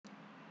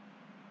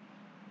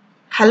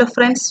Hello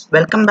friends,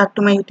 welcome back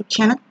to my YouTube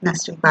channel,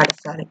 Nasrin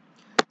Padasari.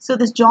 So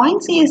this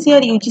joint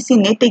CSIR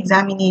UGC NET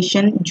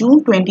examination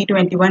June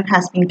 2021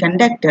 has been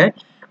conducted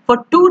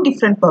for two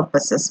different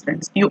purposes,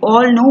 friends. You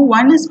all know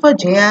one is for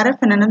JRF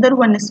and another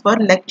one is for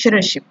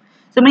lectureship.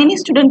 So many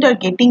students are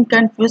getting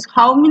confused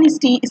how many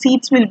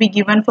seats will be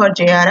given for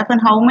JRF and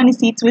how many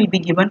seats will be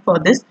given for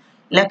this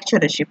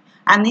lectureship.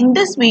 And in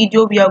this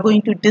video, we are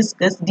going to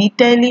discuss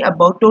detailedly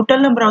about total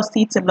number of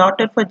seats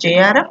allotted for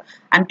JRF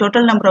and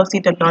total number of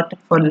seats allotted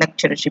for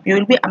lectureship. You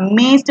will be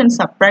amazed and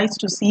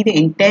surprised to see the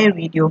entire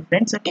video,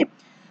 friends. Okay.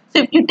 So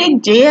if you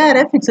take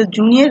JRF, it's a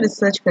junior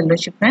research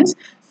fellowship, friends.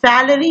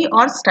 Salary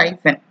or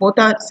stipend, both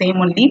are same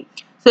only.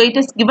 So it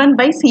is given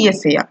by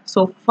CSIR.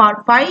 So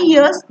for 5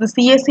 years, the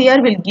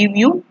CSIR will give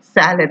you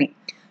salary.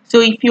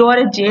 So if you are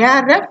a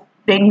JRF,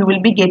 then you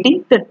will be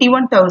getting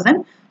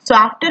 31,000. So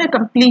after a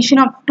completion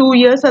of 2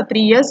 years or 3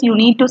 years, you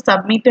need to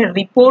submit a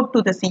report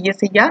to the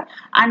CSIR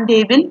and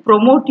they will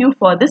promote you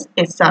for this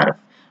SRF,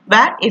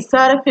 where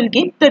SRF will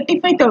get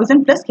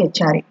 35,000 plus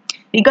HRA.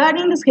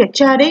 Regarding this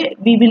HRA,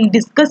 we will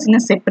discuss in a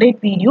separate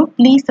video.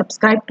 Please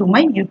subscribe to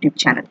my YouTube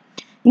channel.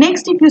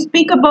 Next, if you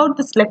speak about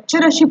this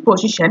lectureship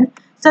position,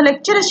 so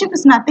lectureship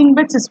is nothing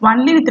but is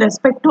only with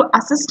respect to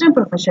assistant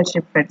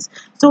professorship, friends.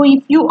 So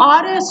if you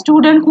are a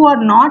student who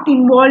are not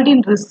involved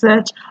in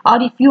research,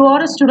 or if you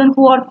are a student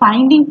who are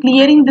finding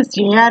clearing this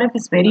JRF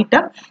is very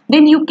tough,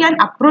 then you can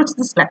approach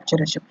this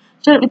lectureship.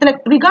 So with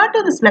regard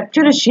to this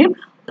lectureship,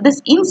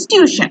 this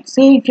institution,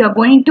 say if you are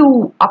going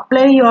to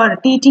apply your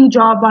teaching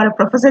job or a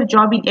professor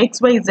job in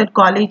XYZ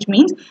college,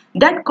 means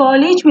that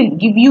college will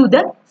give you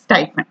the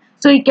stipend.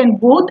 So you can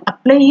both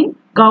apply in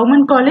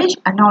government college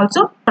and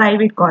also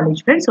private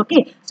college, friends.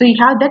 Okay, so you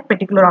have that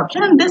particular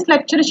option, and this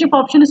lectureship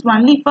option is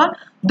only for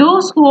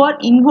those who are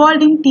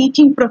involved in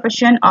teaching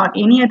profession or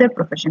any other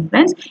profession,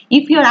 friends.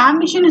 If your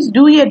ambition is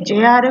do a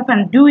JRF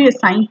and do a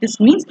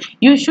scientist, means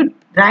you should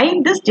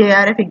write this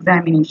JRF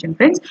examination,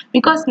 friends,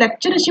 because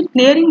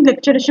clearing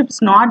lectureship is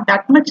not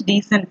that much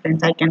decent,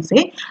 friends, I can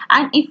say.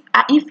 And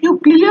if you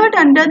cleared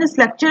under this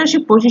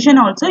lectureship position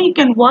also, you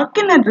can work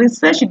in a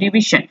research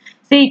division.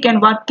 Say you can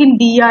work in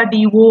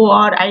DRDO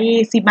or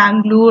IAC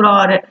Bangalore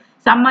or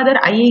some other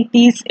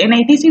IITs,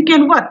 NITs, you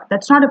can work.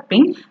 That's not a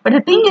thing. But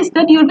the thing is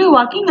that you'll be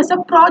working as a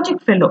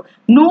project fellow.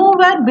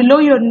 Nowhere below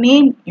your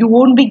name, you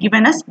won't be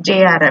given as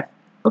JRF.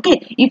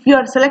 Okay, if you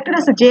are selected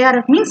as a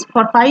JRF, means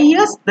for 5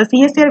 years, the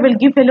CSIR will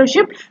give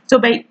fellowship. So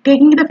by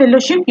taking the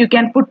fellowship, you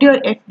can put your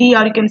FD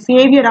or you can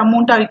save your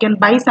amount or you can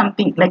buy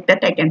something like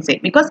that, I can say.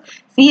 Because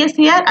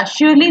CSIR,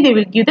 assuredly, they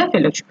will give the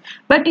fellowship.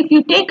 But if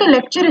you take a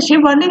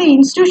lectureship, only the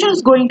institution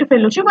is going to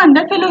fellowship, and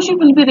that fellowship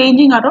will be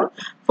ranging around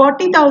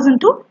 40,000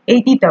 to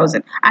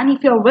 80,000. And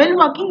if you are well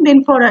working,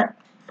 then for a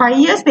 5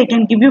 years they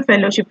can give you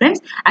fellowship, friends,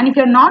 and if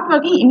you are not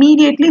working,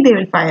 immediately they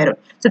will fire you.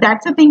 So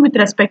that's the thing with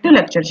respect to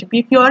lectureship.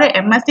 If you are a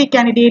MSc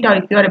candidate or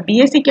if you are a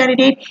BSc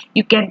candidate,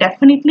 you can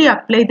definitely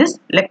apply this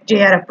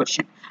JRF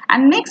question.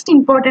 And next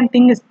important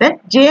thing is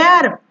that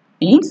JRF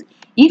means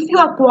if you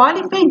are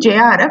qualified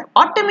JRF,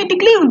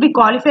 automatically you will be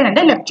qualified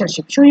under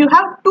lectureship. So you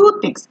have two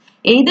things.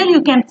 Either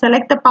you can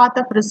select the path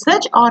of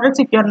research, or else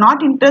if you are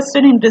not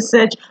interested in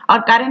research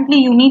or currently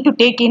you need to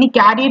take any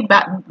career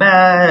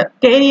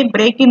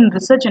break in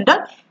research and all,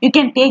 you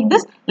can take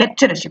this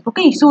lectureship.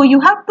 Okay, so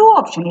you have two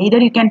options. Either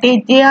you can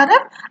take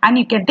JRF and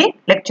you can take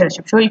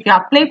lectureship. So if you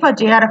apply for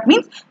JRF,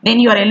 means then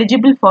you are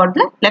eligible for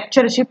the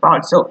lectureship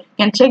also. You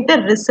can check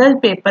the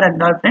result paper and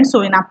all, friends.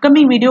 So in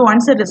upcoming video,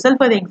 once the result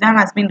for the exam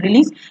has been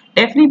released,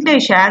 definitely I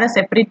share a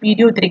separate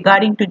video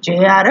regarding to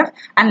JRF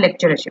and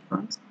lectureship,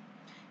 friends.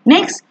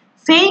 Next,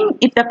 saying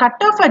if the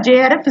cutoff for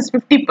JRF is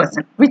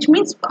 50%, which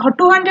means for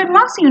 200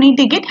 marks, you need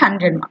to get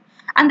 100 marks.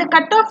 And the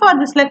cutoff for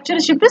this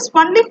lectureship is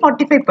only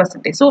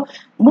 45%. So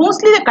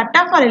mostly the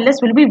cutoff for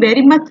LS will be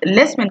very much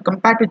less when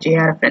compared to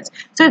JRF, friends.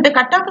 So if the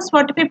cutoff is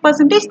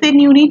 45%, then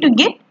you need to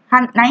get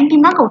 90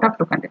 marks out of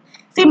 200.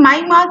 See,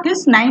 my mark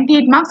is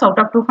 98 marks out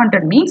of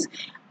 200, means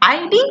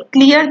I didn't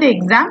clear the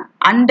exam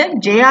under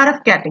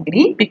JRF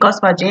category, because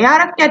for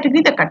JRF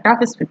category the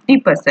cutoff is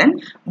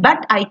 50%,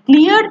 but I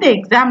cleared the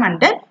exam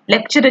under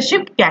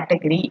lectureship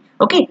category.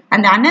 Okay,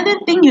 and another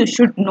thing you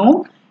should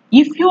know,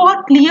 if you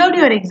are cleared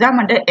your exam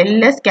under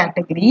LS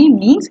category,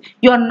 means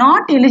you are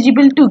not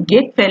eligible to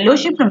get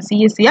fellowship from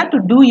CSIR to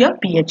do your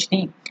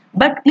PhD.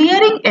 But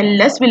clearing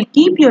LS will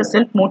keep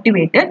yourself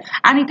motivated,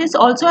 and it is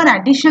also an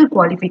additional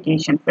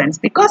qualification, friends,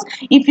 because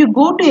if you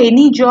go to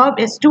any job,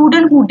 a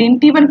student who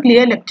didn't even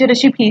clear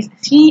lectureship,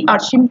 he or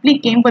simply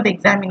came for the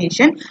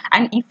examination,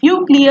 and if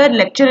you clear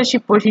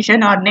lectureship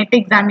position or NET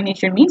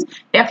examination, means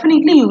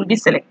definitely you will be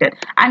selected.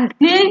 And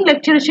clearing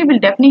lectureship will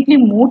definitely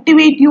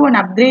motivate you and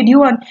upgrade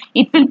you, and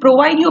it will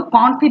provide you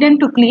confidence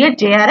to clear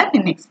JRF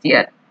in next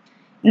year.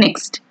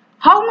 Next,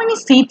 how many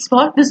seats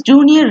for this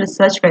junior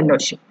research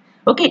fellowship?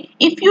 Okay,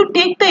 if you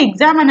take the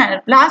exam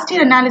and last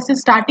year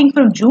analysis starting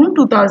from June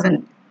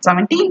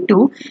 2017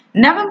 to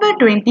November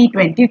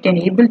 2020, you can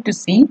able to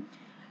see,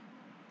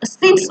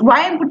 since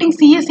why I am putting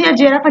CSIR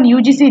JRF and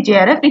UGC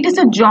JRF, it is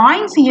a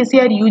joint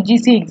CSIR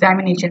UGC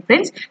examination,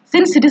 friends.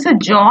 Since it is a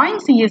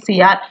joint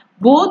CSIR,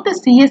 both the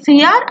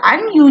CSIR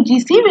and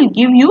UGC will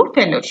give you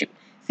fellowship.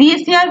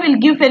 CSIR will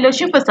give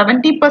fellowship for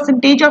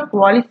 70% of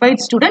qualified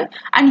student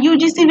and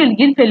UGC will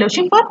give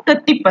fellowship for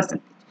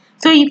 30%.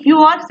 So if you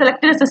are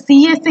selected as a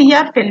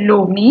CSIR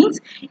fellow means,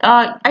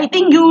 I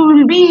think you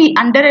will be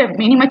under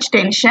very much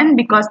tension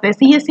because the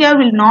CSIR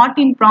will not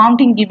in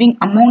prompt in giving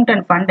amount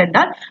and fund and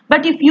all.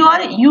 But if you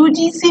are a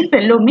UGC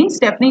fellow means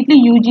definitely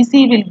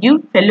UGC will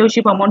give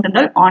fellowship amount and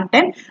all on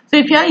time. So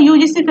if you are a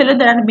UGC fellow,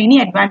 there are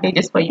many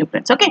advantages for you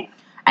friends. Okay.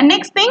 And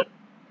next thing,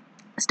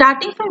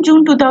 starting from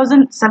June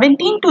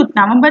 2017 to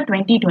November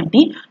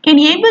 2020, can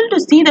you able to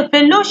see the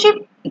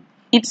fellowship?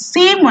 It's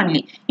same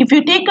only. If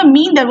you take a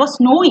mean, there was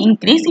no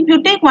increase. If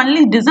you take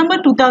only December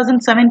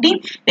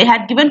 2017, they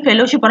had given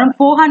fellowship around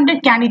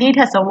 400 candidate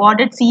has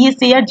awarded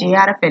CSIR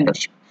JRF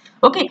fellowship.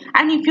 Okay,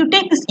 and if you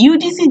take this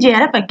UGC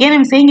JRF, again I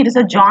am saying it is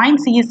a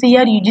joint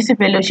CSIR UGC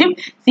fellowship.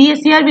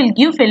 CSIR will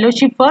give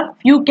fellowship for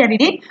few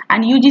candidate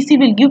and UGC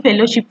will give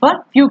fellowship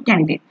for few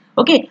candidate.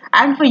 Okay,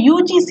 and for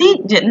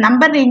UGC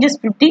number ranges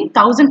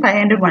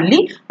 15,500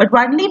 only, but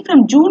only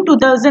from June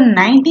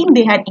 2019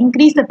 they had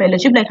increased the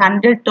fellowship like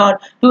 100 or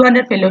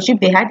 200 fellowship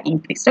they had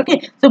increased. Okay,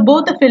 so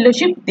both the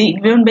fellowship they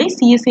given by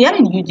CSIR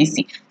and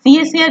UGC.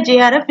 CSIR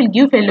JRF will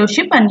give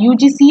fellowship and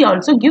UGC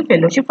also give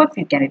fellowship for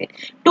few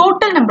candidates.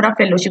 Total number of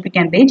fellowship you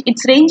can range,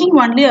 it's ranging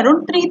only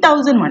around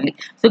 3,000 only.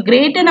 So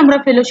greater number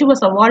of fellowship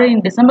was awarded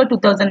in December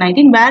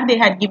 2019 where they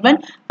had given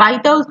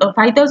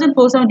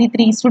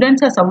 5,473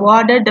 students has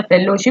awarded the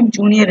fellowship,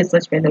 junior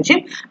research fellowship,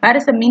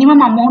 whereas the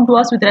minimum amount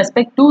was with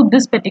respect to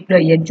this particular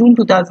year, June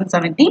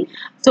 2017.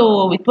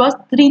 So it was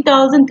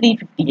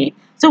 3,358.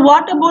 So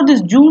what about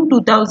this June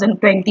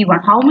 2021?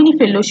 How many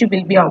fellowship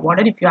will be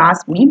awarded if you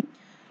ask me?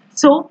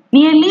 So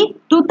nearly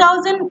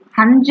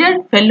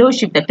 2,100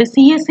 fellowship, that is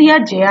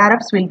CSIR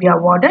JRFs will be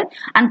awarded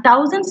and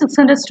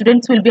 1,600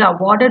 students will be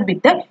awarded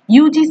with the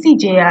UGC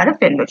JRF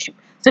fellowship.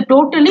 So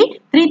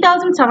totally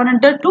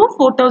 3,700 to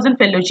 4,000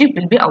 fellowship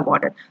will be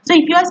awarded. So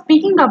if you are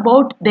speaking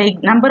about the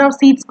number of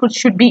seats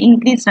should be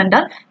increased and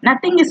all,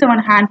 nothing is on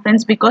hand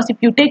friends, because if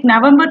you take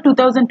November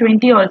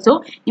 2020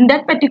 also, in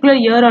that particular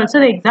year also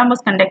the exam was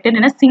conducted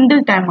in a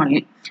single time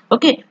only.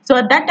 Okay, so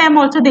at that time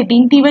also they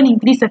didn't even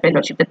increase the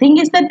fellowship. The thing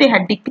is that they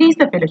had decreased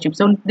the fellowship.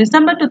 So in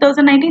December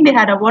 2019 they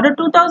had awarded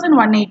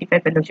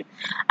 2,185 fellowship.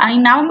 And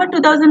in November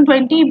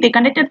 2020 if they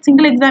conducted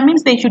single exam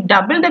means they should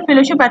double the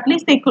fellowship, at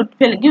least they could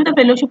give the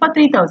fellowship for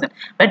 3,000.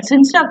 But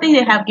instead of this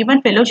they have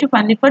given fellowship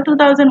only for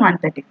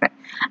 2,135.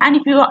 And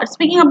if you are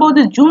speaking about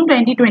this June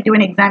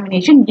 2021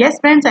 examination, yes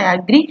friends, I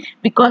agree,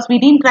 because we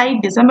didn't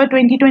write December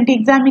 2020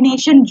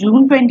 examination,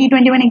 June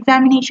 2021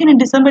 examination and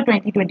December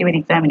 2021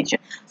 examination.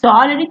 So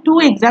already 2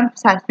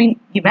 exams have been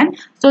given.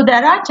 So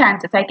there are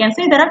chances, I can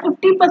say there are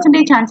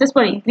 50% chances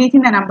for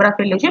increasing the number of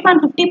fellowship and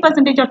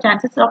 50% of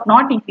chances of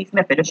not increasing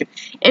the fellowship.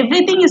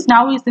 Everything is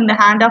now in the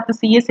hand of the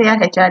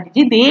CSIR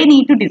HRDG. They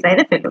need to decide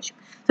the fellowship.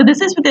 So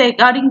this is with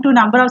regarding to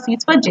number of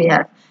seats for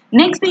JRF.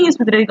 Next thing is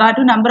with regard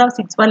to number of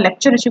seats for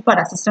lectureship or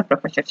assistant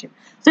professorship.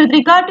 So with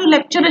regard to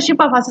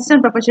lectureship of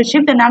assistant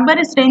professorship, the number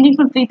is ranging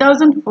from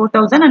 3,000 to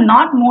 4,000 and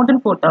not more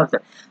than 4,000.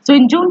 So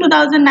in June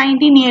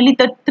 2019, nearly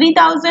the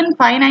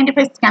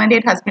 3,595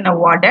 candidate has been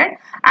awarded.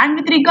 And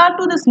with regard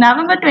to this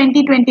November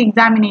 2020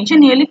 examination,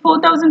 nearly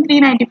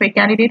 4,395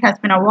 candidate has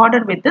been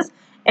awarded with this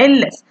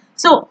LS.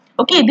 So,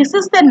 okay, this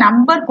is the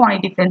number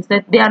point difference,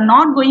 that they are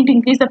not going to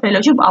increase the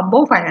fellowship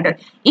above 500.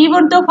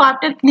 Even though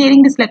after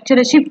clearing this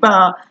lectureship,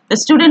 the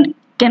student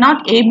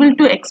cannot able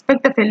to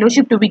expect the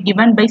fellowship to be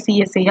given by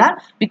CSIR,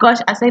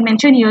 because as I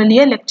mentioned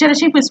earlier,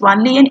 lectureship is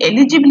only an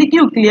eligibility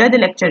to clear the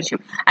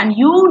lectureship. And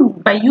you,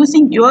 by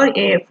using your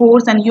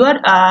force and your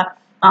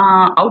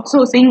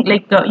outsourcing,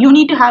 like you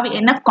need to have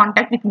enough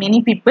contact with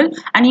many people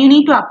and you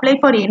need to apply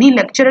for any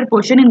lecturer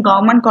position in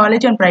government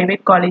college and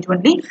private college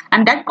only,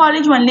 and that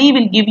college only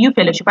will give you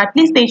fellowship. At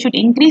least they should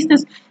increase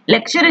this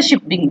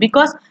lecturership thing,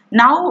 because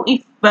now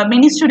if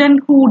many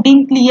students who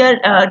didn't clear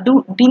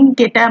didn't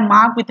get a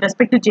mark with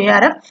respect to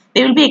JRF,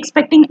 they will be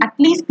expecting at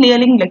least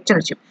clearing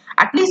lecturership.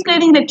 At least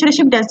clearing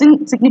lecturership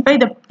doesn't signify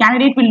the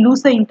candidate will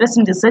lose the interest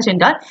in research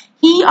and all.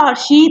 He or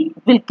she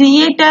will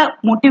create a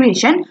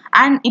motivation,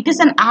 and it is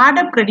an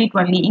add-up credit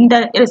only. In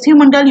the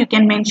resume and all, you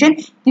can mention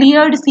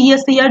cleared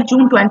CSIR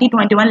June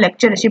 2021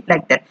 lecturership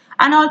like that.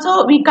 And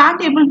also we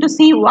can't able to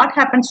see what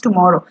happens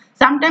tomorrow.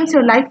 Sometimes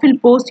your life will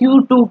force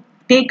you to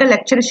take a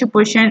lecturership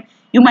position.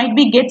 You might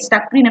be get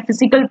stuck in a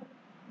physical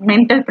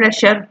mental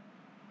pressure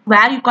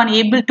where you can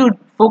able to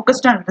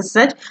focus on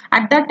research.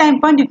 At that time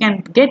point you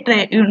can get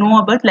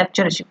about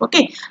lecturership.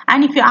 Okay,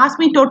 and if you ask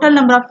me total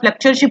number of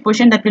lecturership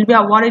position that will be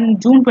awarded in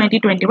June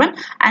 2021,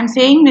 I am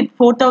saying with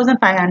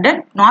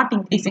 4,500, not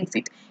increasing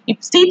seats.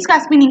 If seats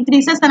has been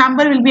increases, the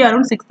number will be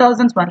around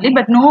 6,000 only,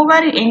 but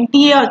nowhere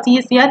NTA or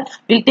CSIR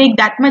will take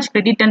that much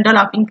credit and all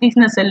of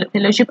increasing the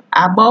fellowship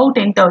above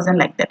 10,000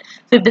 like that.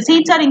 So if the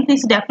seats are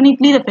increased,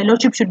 definitely the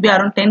fellowship should be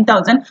around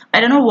 10,000.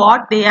 I don't know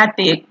what they are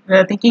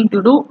thinking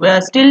to do.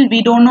 Still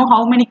we don't know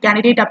how many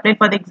candidates applied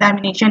for the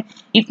examination.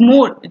 If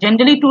more,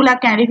 generally 2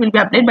 lakh candidates will be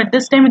applied, but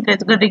this time with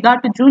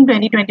regard to June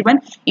 2021,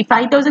 if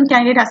 5,000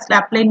 candidates has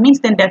applied means,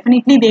 then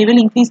definitely they will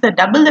increase the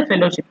double the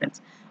fellowship.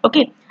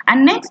 Okay,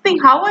 and next thing,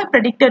 how I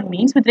predicted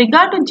means, with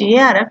regard to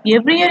JRF,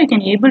 every year you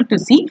can able to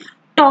see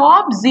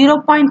top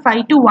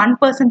 0.5 to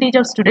 1%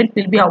 of students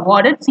will be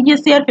awarded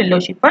CSIR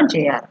fellowship for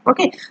JRF.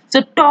 Okay,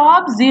 so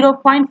top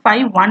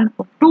 0.51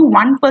 to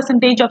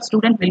 1% of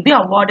students will be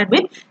awarded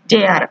with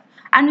JRF.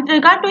 And with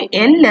regard to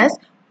LS,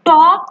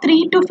 top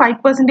 3 to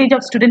 5%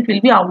 of students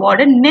will be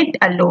awarded net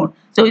alone.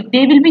 So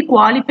they will be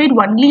qualified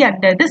only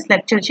under this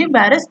lectureship,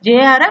 whereas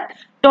JRF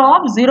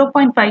top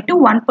 0.5 to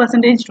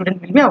 1%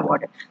 student will be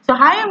awarded. So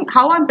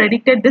how I'm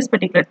predicted this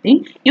particular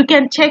thing. You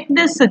can check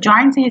this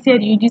joint CSIR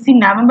UGC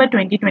November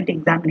 2020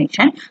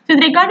 examination. So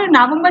with regard to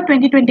November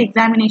 2020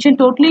 examination,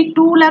 totally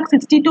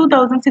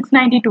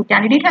 2,62,692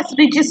 candidate has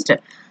registered.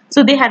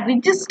 So they had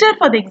registered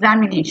for the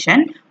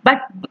examination,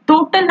 but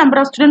total number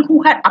of students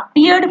who had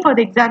appeared for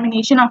the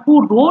examination or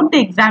who wrote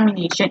the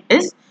examination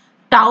is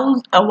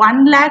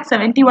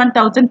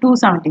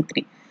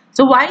 1,71,273.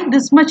 So why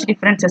this much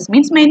differences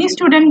means, many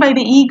students by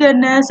the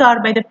eagerness or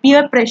by the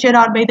peer pressure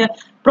or by the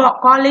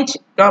college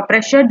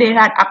pressure, they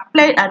had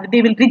applied,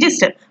 they will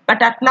register,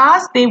 but at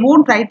last they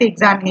won't write the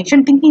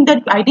examination, thinking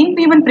that I didn't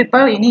even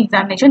prepare any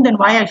examination, then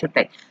why I should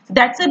write. So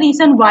that's the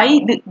reason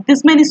why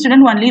this many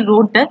students only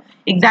wrote the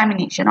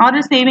examination, or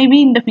else they may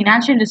be in the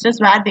financial distress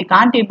where they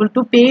can't able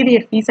to pay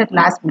their fees at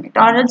last minute,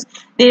 or else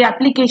their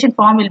application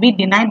form will be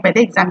denied by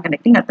the exam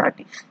conducting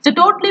authority. So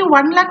totally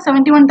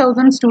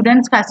 1,71,000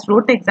 students has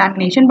wrote the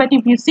examination, but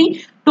if you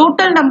see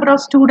total number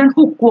of students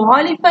who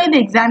qualify the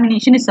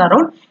examination is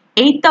around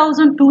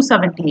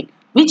 8,278,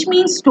 which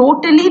means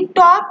totally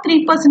top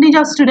 3%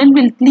 of students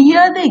will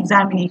clear the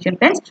examination,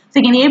 friends. So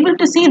you can able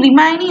to see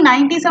remaining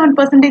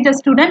 97% of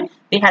students,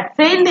 they had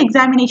failed the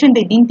examination,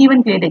 they didn't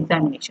even clear the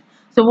examination.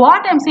 So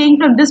what I'm saying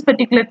from this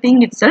particular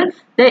thing itself,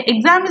 the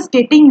exam is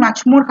getting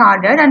much more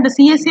harder, and the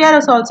CSIR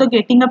is also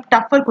getting a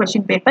tougher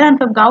question paper, and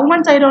from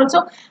government side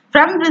also,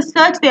 from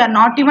research, they are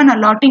not even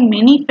allotting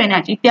many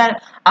finance. If they are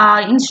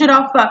instead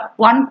of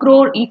 1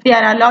 crore, if they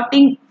are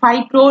allotting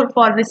 5 crore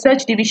for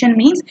research division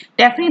means,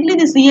 definitely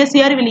the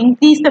CSIR will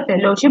increase the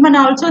fellowship, and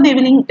also they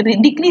will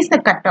decrease the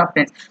cutoff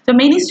rates. So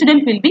many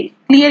students will be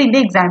clearing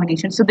the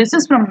examination. So this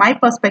is from my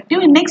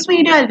perspective. In next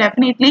video, I'll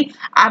definitely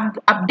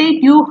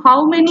update you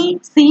how many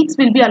seats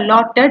will be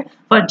allotted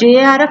for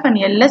JRF and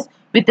LS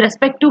with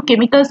respect to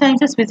chemical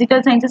sciences,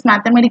 physical sciences,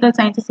 mathematical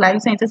sciences, life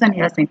sciences and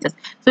earth sciences.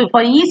 So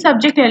for each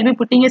subject, I will be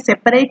putting a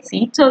separate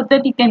seat so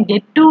that you can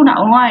get to know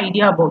an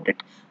idea about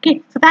it.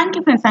 Okay, so thank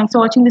you friends. Thanks for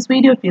watching this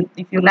video.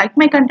 If you like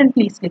my content,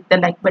 please click the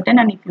like button,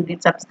 and if you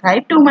did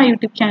subscribe to my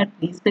YouTube channel,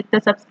 please click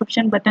the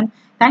subscription button.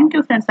 Thank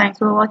you friends. Thanks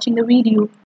for watching the video.